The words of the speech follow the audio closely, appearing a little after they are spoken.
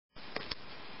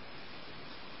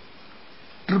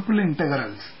triple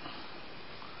integrals.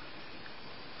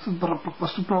 So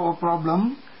first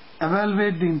problem,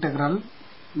 evaluate the integral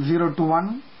 0 to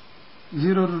 1,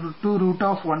 0 to root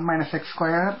of 1 minus x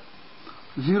square,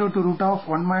 0 to root of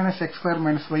 1 minus x square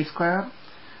minus y square,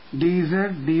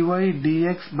 dz dy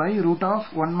dx by root of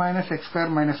 1 minus x square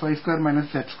minus y square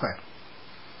minus z square.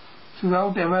 So we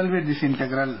have to evaluate this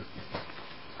integral.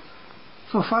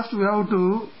 So first we have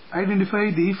to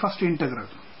identify the first integral.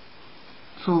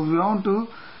 So we want to,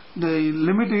 the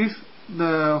limit is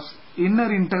the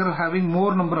inner integral having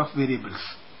more number of variables.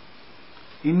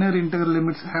 Inner integral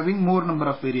limits having more number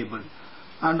of variables,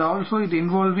 and also it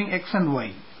involving x and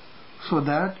y, so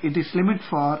that it is limit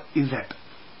for z.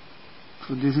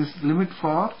 So this is limit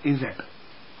for z.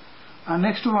 And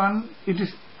next one, it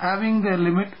is having the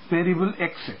limit variable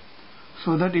x,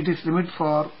 so that it is limit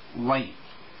for y.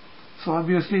 So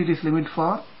obviously it is limit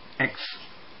for x,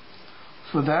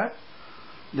 so that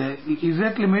the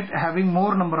z limit having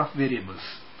more number of variables,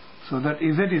 so that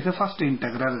z is the first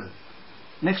integral.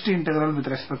 Next integral with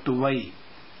respect to y,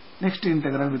 next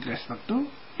integral with respect to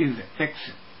x.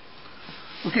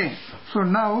 Okay, so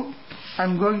now I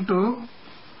am going to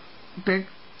take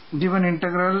given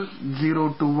integral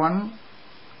 0 to 1,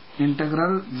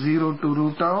 integral 0 to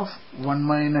root of 1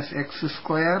 minus x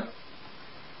square,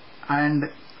 and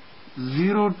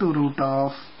 0 to root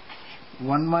of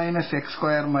 1 minus x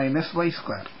square minus y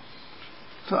square.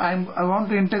 So I want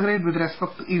to integrate with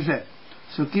respect to z.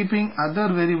 So keeping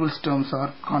other variables terms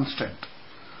are constant.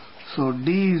 So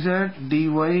dz dy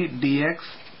dx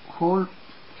whole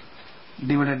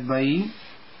divided by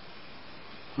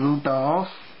root of,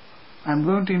 I am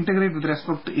going to integrate with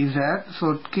respect to z,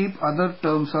 so keep other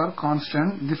terms are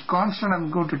constant. This constant I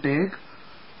am going to take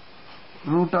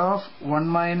root of 1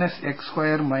 minus x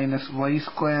square minus y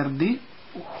square the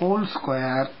whole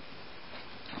square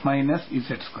minus z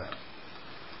square.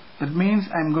 That means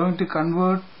I am going to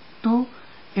convert to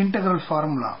integral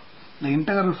formula. The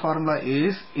integral formula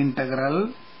is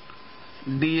integral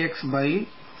dx by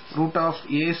root of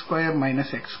a square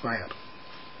minus x square.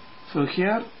 So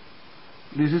here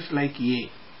this is like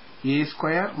a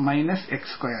square minus x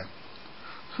square.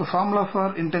 So formula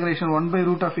for integration 1 by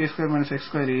root of a square minus x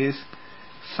square is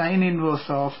sine inverse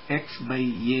of x by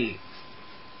a.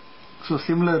 So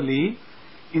similarly,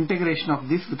 integration of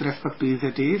this with respect to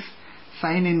z is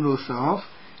sine inverse of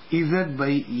z by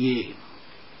a.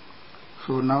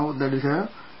 So now that is a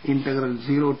integral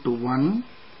 0 to 1,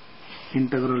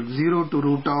 integral 0 to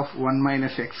root of 1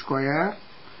 minus x square,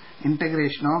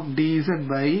 integration of dz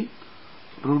by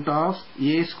root of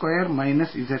a square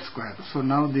minus z square. So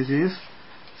now this is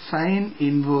sine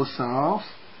inverse of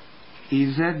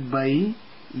z by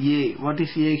a. What is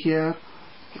a here?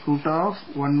 Root of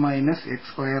 1 minus x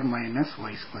square minus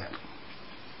y square.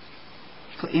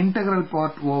 So integral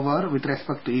part over with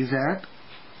respect to z.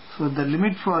 So the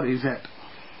limit for z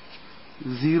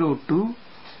 0 to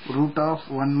root of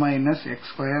 1 minus x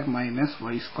square minus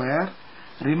y square,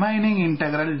 remaining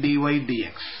integral dy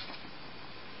dx.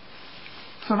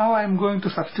 So now I am going to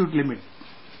substitute limit.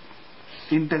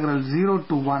 Integral 0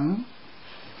 to 1,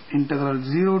 integral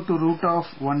 0 to root of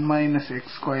 1 minus x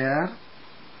square,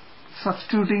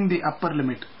 substituting the upper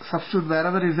limit. Substitute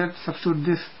wherever z, substitute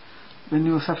this. When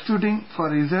you are substituting for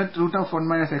z, root of 1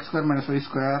 minus x square minus y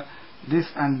square, this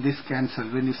and this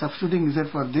cancel. When you are substituting z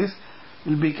for this,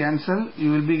 will be cancelled.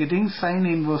 You will be getting sine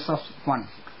inverse of 1.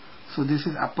 So this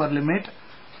is upper limit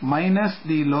minus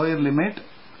the lower limit.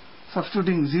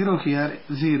 Substituting 0 here,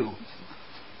 0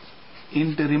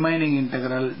 into remaining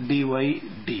integral dy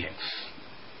dx.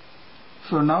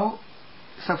 So now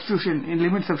substitution, in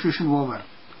limit substitution over.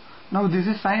 Now this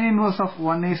is sine inverse of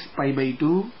 1 is pi by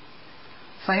 2,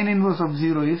 sine inverse of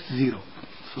 0 is 0.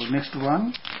 So next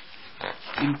one,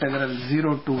 integral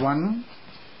 0 to 1,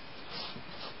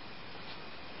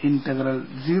 integral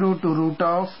 0 to root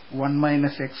of 1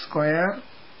 minus x square,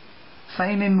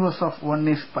 sine inverse of 1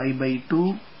 is pi by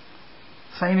 2,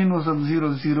 sine inverse of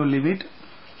 0, 0 leave it,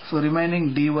 so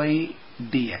remaining dy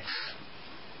dx.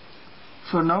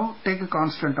 So now take a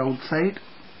constant outside,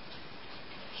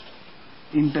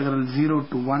 integral 0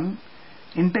 to 1,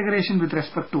 integration with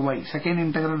respect to y, second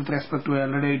integral with respect to y,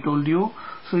 already I told you.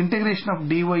 So integration of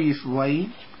dy is y,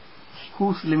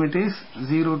 whose limit is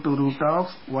 0 to root of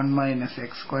 1 minus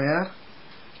x square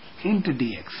into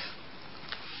dx.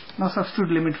 Now substitute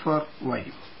limit for y,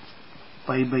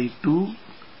 pi by 2,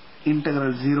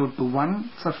 integral 0 to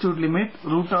 1, substitute limit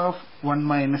root of 1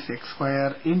 minus x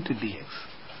square into dx.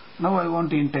 Now I want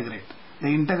to integrate. The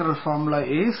integral formula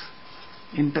is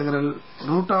integral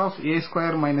root of a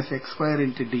square minus x square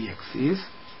into dx is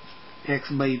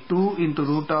x by 2 into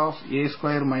root of a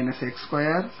square minus x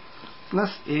square plus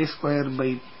a square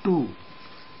by 2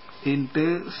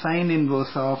 into sine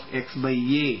inverse of x by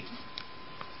a.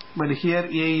 But here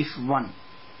a is 1.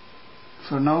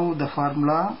 So now the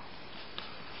formula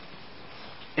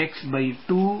x by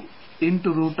 2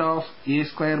 into root of a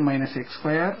square minus x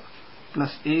square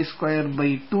plus a square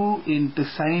by 2 into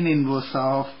sine inverse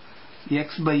of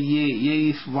x by a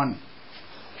is 1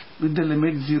 with the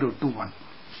limit 0 to 1.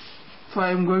 So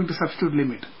I am going to substitute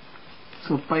limit.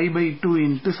 So pi by 2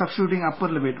 into substituting upper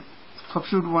limit,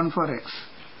 substitute 1 for x.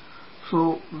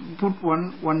 So put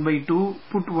 1 by 2,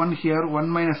 put 1 here, 1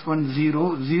 minus 1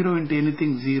 0, 0 into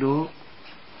anything 0,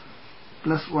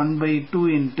 plus 1 by 2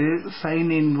 into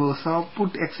sine inverse of,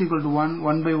 put x equal to 1,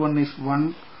 1 by 1 is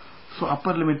 1, so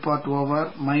upper limit part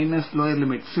over, minus lower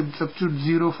limit, substitute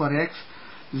 0 for x,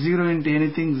 0 into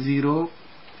anything 0,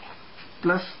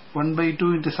 plus 1 by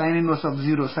 2 into sine inverse of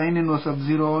 0, sine inverse of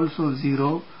 0 also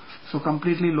 0, so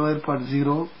completely lower part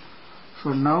 0. So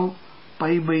now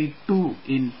pi by 2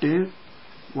 into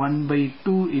 1 by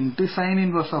 2 into sine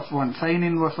inverse of 1, sine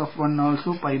inverse of 1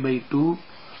 also pi by 2.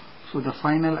 So the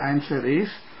final answer is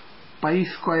pi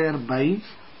square by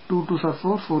 2 2s are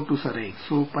 4, 4 2s are 8.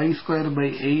 So pi square by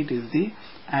 8 is the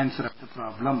answer of the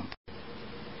problem.